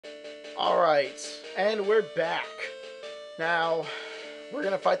Alright, and we're back. Now, we're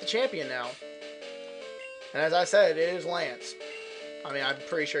going to fight the champion now. And as I said, it is Lance. I mean, I'm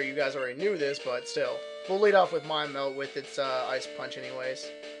pretty sure you guys already knew this, but still. We'll lead off with Mind Melt with its Ice Punch anyways.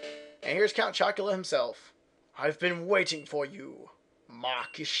 And here's Count Chocula himself. I've been waiting for you,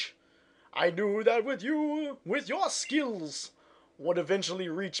 Markish. I knew that with you, with your skills, would eventually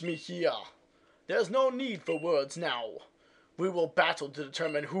reach me here. There's no need for words now. We will battle to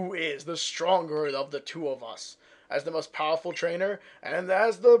determine who is the stronger of the two of us, as the most powerful trainer and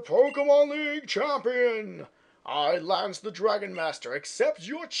as the Pokemon League champion. I, Lance the Dragon Master, accept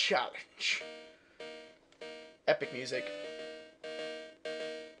your challenge. Epic music.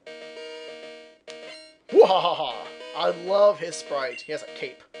 Wahaha! I love his sprite. He has a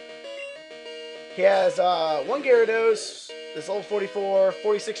cape. He has one Gyarados, this level 44,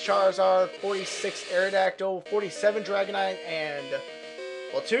 46 Charizard, 46 Aerodactyl, 47 Dragonite, and,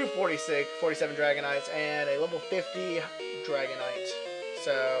 well, two 47 Dragonites, and a level 50 Dragonite.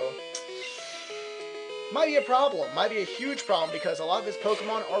 So, might be a problem. Might be a huge problem because a lot of his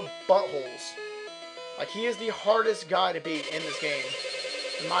Pokemon are buttholes. Like, he is the hardest guy to beat in this game,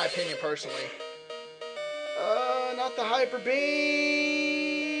 in my opinion, personally. Not the Hyper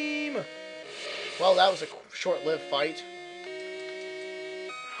Beam! Well, that was a short-lived fight.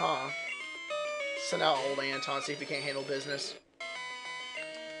 Huh. Send out old Anton, see if he can't handle business.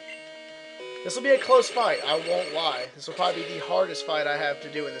 This will be a close fight, I won't lie. This will probably be the hardest fight I have to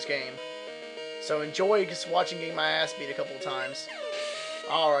do in this game. So enjoy just watching getting my ass beat a couple of times.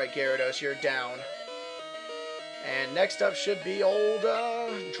 Alright, Gyarados, you're down. And next up should be old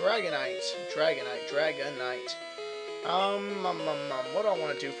Dragonite. Dragonite. What do I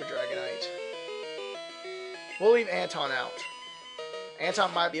want to do for Dragonite? We'll leave Anton out.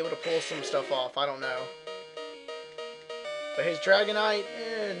 Anton might be able to pull some stuff off, I don't know. But his Dragonite,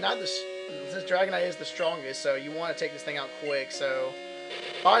 since Dragonite is the strongest, so you want to take this thing out quick, so...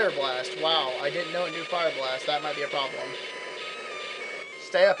 Fire Blast, wow, I didn't know it knew Fire Blast, that might be a problem.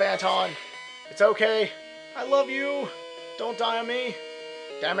 Stay up, Anton. It's okay. I love you. Don't die on me.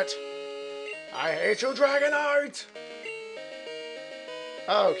 Damn it. I hate you, Dragonite!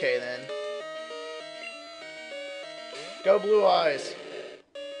 Okay, then. Go Blue Eyes.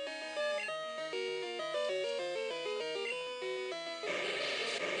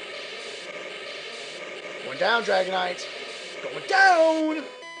 Going down, Dragonite. Going down!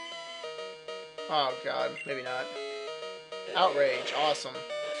 Oh, God. Maybe not. Outrage. Awesome.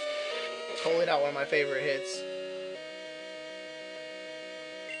 Totally not one of my favorite hits.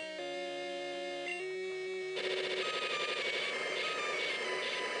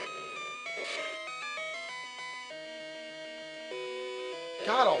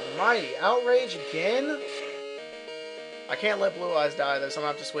 God almighty, Outrage again? I can't let Blue Eyes die though, so I'm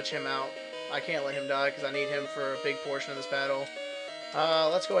gonna have to switch him out. I can't let him die because I need him for a big portion of this battle.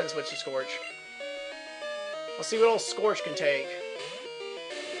 Let's go ahead and switch to Scorch. Let's see what old Scorch can take.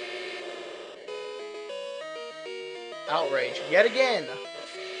 Outrage. Yet again!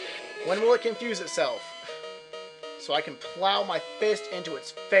 When will it confuse itself? So I can plow my fist into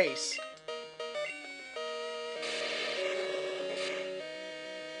its face.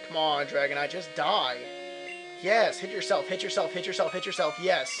 Come on, Dragonite, just die. Yes, hit yourself, hit yourself, hit yourself, hit yourself,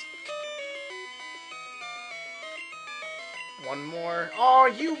 yes. One more. Oh,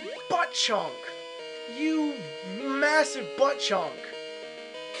 you butt chunk! You massive butt chunk!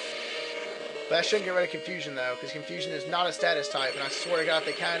 But I shouldn't get rid of Confusion, though, because Confusion is not a status type, and I swear to God, if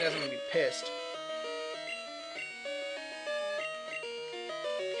they count it as, I'm going to be pissed.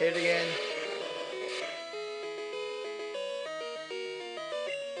 Hit it again.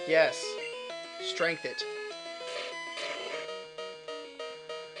 Yes. Strength it.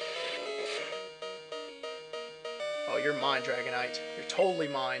 Oh, you're mine, Dragonite. You're totally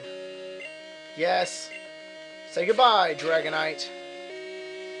mine. Yes. Say goodbye, Dragonite.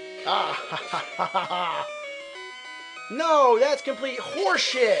 Ah, ha, ha, ha, ha, ha. No, that's complete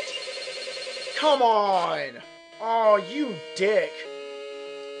horseshit. Come on. Oh, you dick.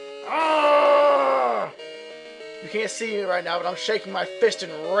 Ah! You can't see me right now, but I'm shaking my fist in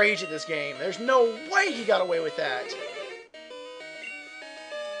rage at this game. There's no way he got away with that.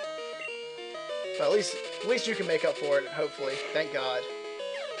 But at least you can make up for it, hopefully. Thank God.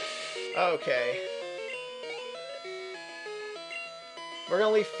 Okay. We're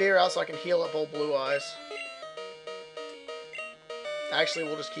gonna leave Fear out so I can heal up old Blue Eyes. Actually,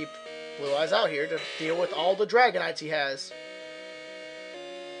 we'll just keep Blue Eyes out here to deal with all the Dragonites he has.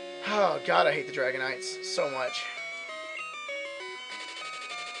 Oh, God, I hate the Dragonites so much.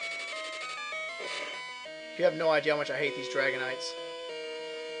 You have no idea how much I hate these Dragonites.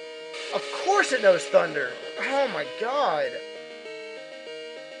 Of course it knows Thunder. Oh my god.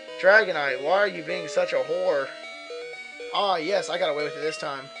 Dragonite, why are you being such a whore? Ah, yes, I got away with it this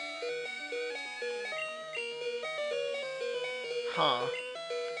time. Huh.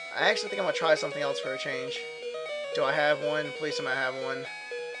 I actually think I'm going to try something else for a change. Do I have one? Please tell me I have one.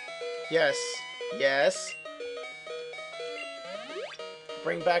 Yes. Yes.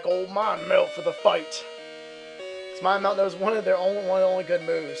 Bring back old Mind Melt for the fight. Because Mind Melt knows one of the only good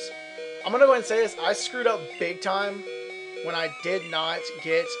moves. I'm going to go ahead and say this. I screwed up big time when I did not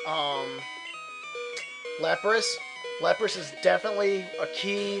get Lapras. Lapras is definitely a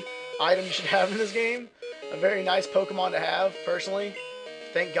key item you should have in this game. A very nice Pokemon to have, personally.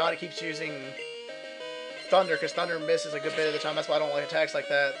 Thank God it keeps using Thunder, because Thunder misses a good bit of the time. That's why I don't like attacks like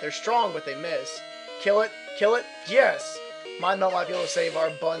that. They're strong, but they miss. Kill it. Kill it. Yes! Mind Melt might be able to save our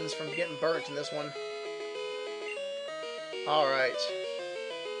buns from getting burnt in this one. Alright.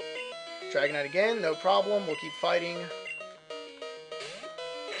 Dragonite again, no problem. We'll keep fighting.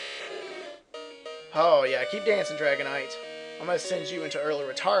 Oh, yeah. Keep dancing, Dragonite. I'm going to send you into early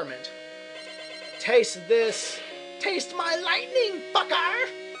retirement. Taste this. Taste my lightning, fucker!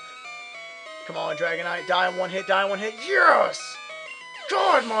 Come on, Dragonite. Die in one hit, die in one hit. Yes!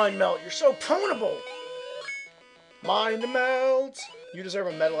 God, Mind Melt, you're so prunable. Mind Melt. You deserve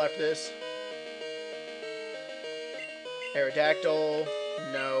a medal after this. Aerodactyl.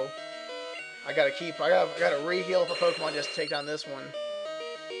 No. I gotta re-heal for Pokemon just to take down this one.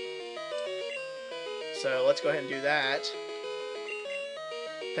 So let's go ahead and do that.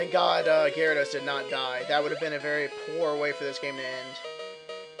 Thank God Gyarados did not die. That would have been a very poor way for this game to end.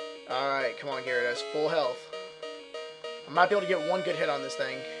 Alright, come on Gyarados. Full health. I might be able to get one good hit on this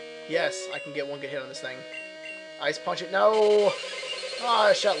thing. Yes, I can get one good hit on this thing. Ice Punch it. No! Ah,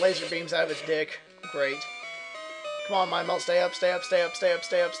 I shot laser beams out of its dick. Great. Come on, Mind Melt. Stay up, stay up, stay up, stay up,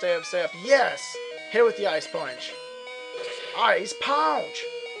 stay up, stay up, stay up. Yes! Hit it with the Ice Punch. Ice Punch!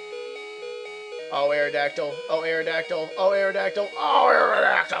 Oh, Aerodactyl. Oh, Aerodactyl. Oh, Aerodactyl. Oh,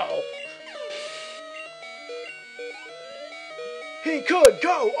 Aerodactyl! He could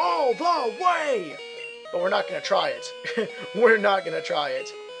go all the way! But we're not going to try it. We're not going to try it.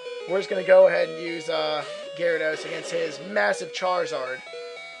 We're just going to go ahead and use Gyarados against his massive Charizard.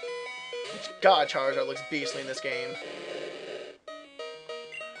 God, Charizard looks beastly in this game.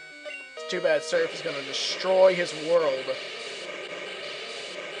 It's too bad Surf is going to destroy his world.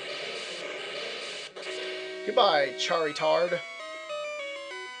 Goodbye, Charizard.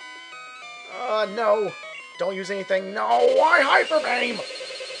 No. Don't use anything. No, why Hyper Beam?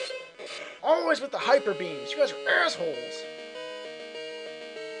 Always with the Hyper Beams. You guys are assholes.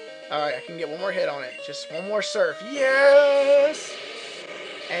 Alright, I can get one more hit on it. Just one more Surf. Yes!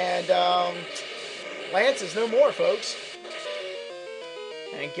 And, Lance is no more, folks.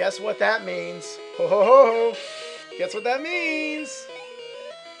 And guess what that means? Ho ho ho ho! Guess what that means?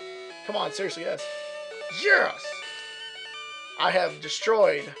 Come on, seriously, yes. Yes! I have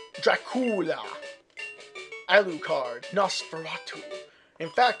destroyed Dracula, Alucard, Nosferatu. In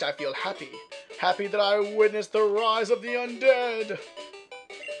fact, I feel happy. Happy that I witnessed the rise of the undead.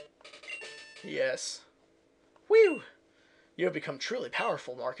 Yes. Whew! You have become truly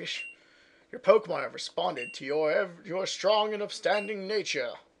powerful, Markish. Your Pokemon have responded to your strong and upstanding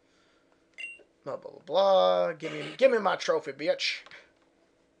nature. Blah, blah, blah, blah. Give me my trophy, bitch.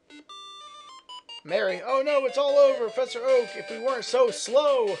 Mary, oh no, it's all over, Professor Oak, if we weren't so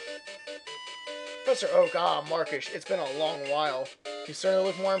slow. Professor Oak, Markish, it's been a long while. You certainly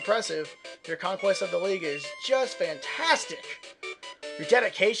look more impressive. Your conquest of the League is just fantastic. Your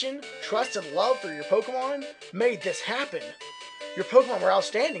dedication, trust, and love for your Pokemon made this happen. Your Pokemon were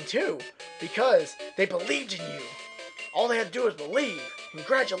outstanding too, because they believed in you. All they had to do was believe.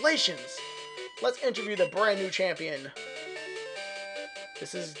 Congratulations. Let's interview the brand new champion.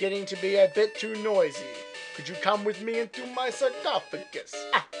 This is getting to be a bit too noisy. Could you come with me into my sarcophagus?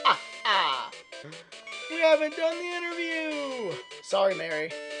 Ah, ah, ah. We haven't done the interview. Sorry,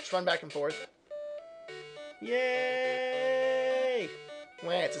 Mary. Just run back and forth. Yay!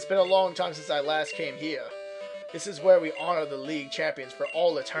 Lance, it's been a long time since I last came here. This is where we honor the League champions for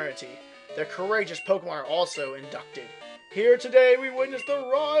all eternity. Their courageous Pokemon are also inducted. Here today we witness the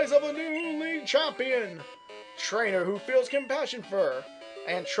rise of a new League champion. Trainer who feels compassion for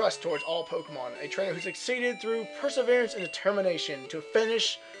and trust towards all Pokemon. A trainer who succeeded through perseverance and determination to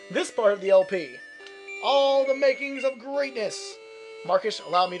finish this part of the LP. All the makings of greatness. Marcus,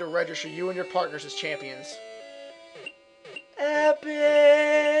 allow me to register you and your partners as champions.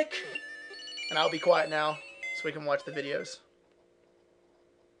 Epic! And I'll be quiet now so we can watch the videos.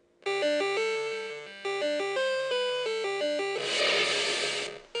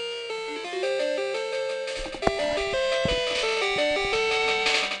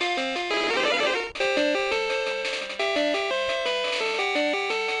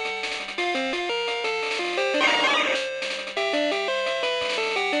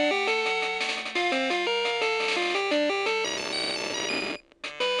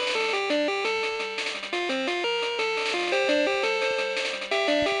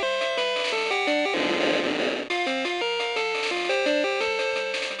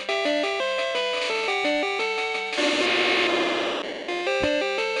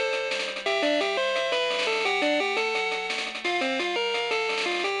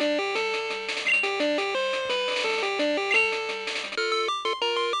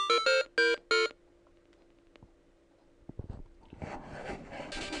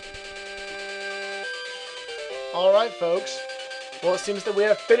 Alright, folks. Well, it seems that we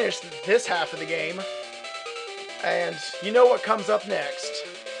have finished this half of the game. And you know what comes up next.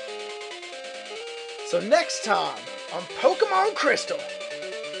 So next time on Pokemon Crystal,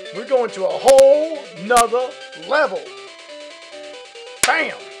 we're going to a whole nother level.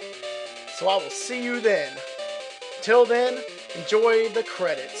 Bam! So I will see you then. Till then, enjoy the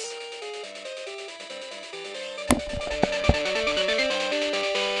credits.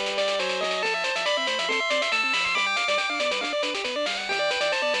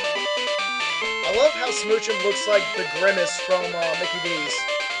 I love how Smoochum looks like the Grimace from Mickey D's.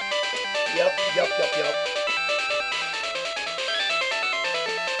 Yup.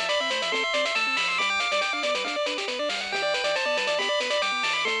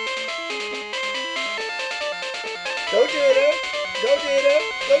 Go Jhoto! Go Jhoto!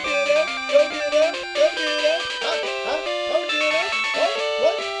 Go Jhoto! Go Jhoto! Go Jhoto! Huh? Oh Jhoto!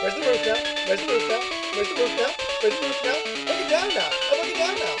 What? Where's the roof now? Where's the roof now? Where's the roof now? Where's the roof now? Look it down now! I'm looking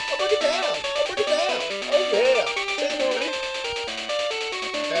down now! I'm looking down! I'm looking down! Oh yeah!